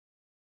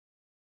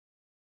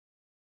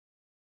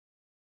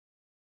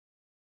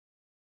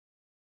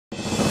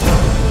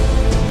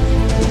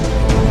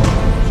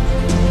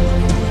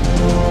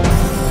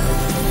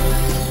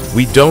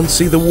We don't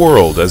see the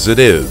world as it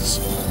is.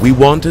 We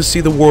want to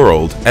see the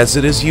world as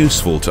it is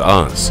useful to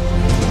us.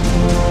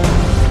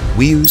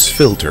 We use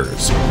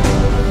filters.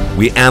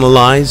 We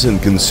analyze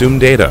and consume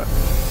data.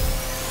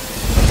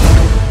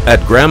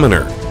 At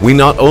Gramener, we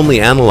not only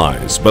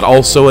analyze but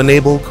also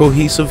enable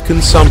cohesive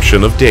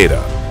consumption of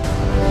data.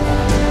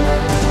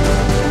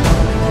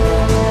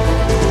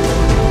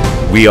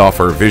 We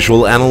offer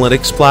visual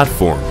analytics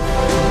platform,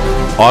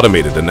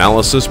 automated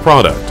analysis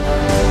product,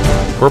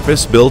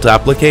 purpose-built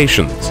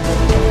applications,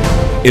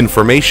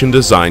 information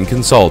design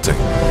consulting.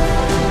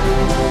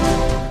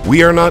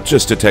 We are not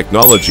just a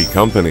technology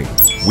company.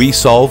 We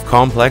solve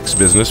complex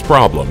business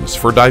problems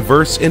for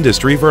diverse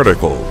industry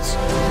verticals.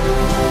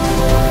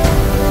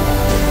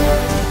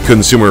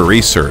 Consumer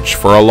research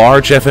for a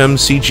large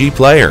FMCG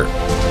player.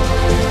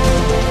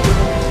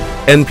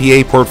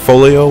 NPA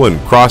portfolio and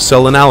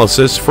cross-sell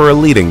analysis for a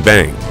leading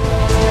bank.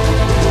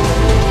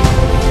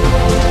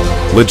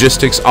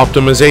 Logistics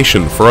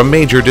optimization for a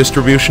major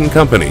distribution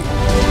company.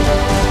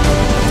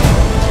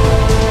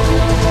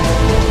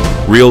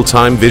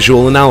 Real-time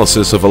visual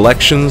analysis of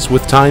elections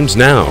with Times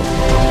Now.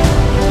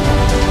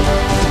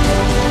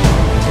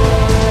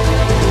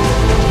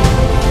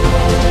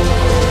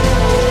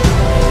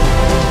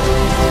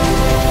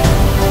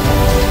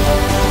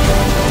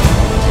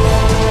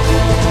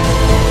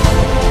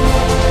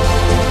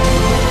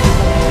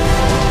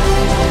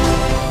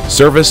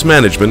 Service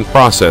management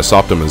process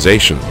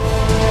optimization.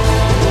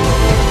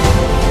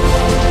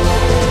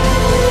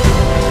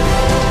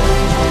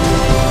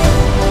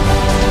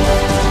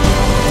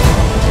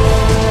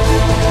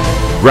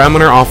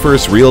 Gramener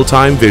offers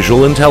real-time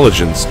visual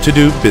intelligence to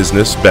do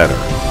business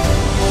better.